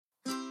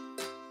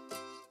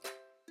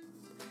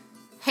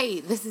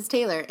Hey, this is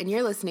Taylor, and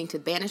you're listening to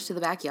Banished to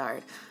the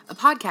Backyard, a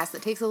podcast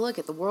that takes a look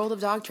at the world of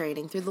dog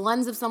training through the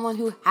lens of someone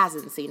who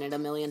hasn't seen it a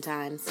million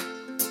times.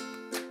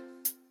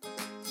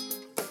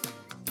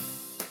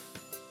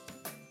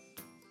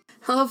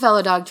 Hello,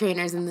 fellow dog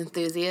trainers and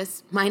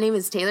enthusiasts. My name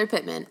is Taylor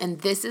Pittman,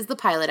 and this is the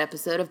pilot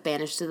episode of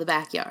Banished to the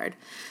Backyard.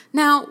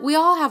 Now, we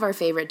all have our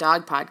favorite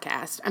dog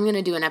podcast. I'm going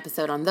to do an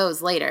episode on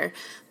those later,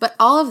 but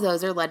all of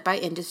those are led by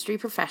industry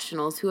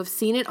professionals who have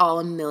seen it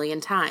all a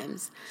million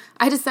times.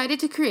 I decided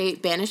to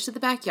create Banished to the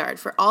Backyard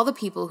for all the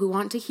people who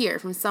want to hear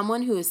from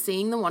someone who is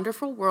seeing the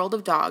wonderful world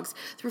of dogs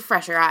through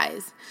fresher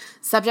eyes.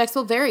 Subjects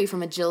will vary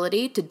from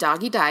agility to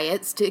doggy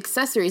diets to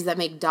accessories that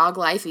make dog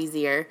life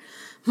easier.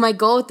 My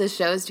goal with this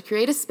show is to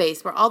create a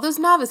space where all those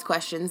novice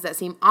questions that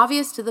seem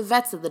obvious to the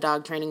vets of the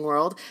dog training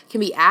world can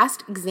be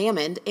asked,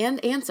 examined, and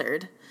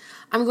answered.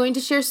 I'm going to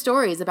share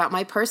stories about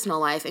my personal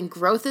life and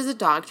growth as a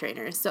dog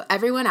trainer so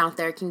everyone out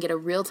there can get a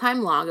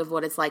real-time log of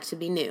what it's like to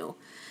be new.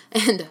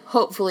 And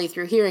hopefully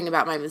through hearing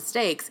about my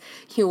mistakes,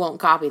 you won't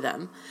copy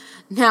them.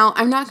 Now,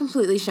 I'm not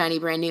completely shiny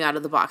brand new out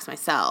of the box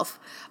myself.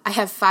 I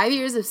have 5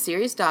 years of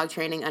serious dog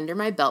training under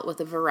my belt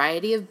with a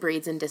variety of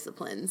breeds and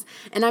disciplines,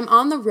 and I'm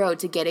on the road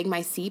to getting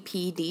my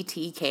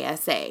CPDT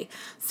KSA,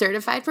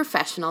 Certified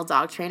Professional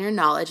Dog Trainer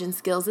Knowledge and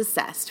Skills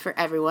Assessed for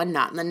everyone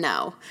not in the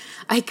know.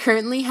 I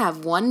currently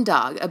have one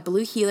dog, a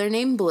blue heeler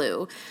named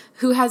Blue,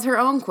 who has her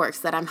own quirks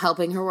that I'm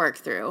helping her work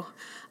through.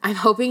 I'm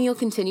hoping you'll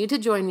continue to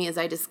join me as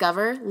I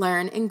discover,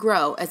 learn, and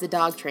grow as a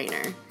dog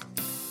trainer.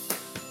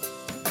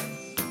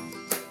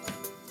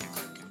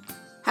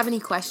 Have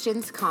any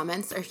questions,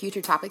 comments, or future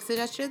topic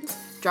suggestions?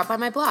 Drop by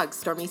my blog,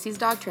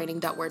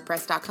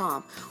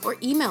 stormaceysdogtraining.wordpress.com, or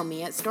email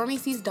me at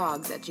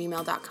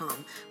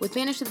stormaceysdogs@gmail.com with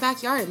Banished to the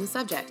Backyard in the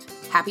subject.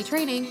 Happy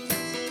training!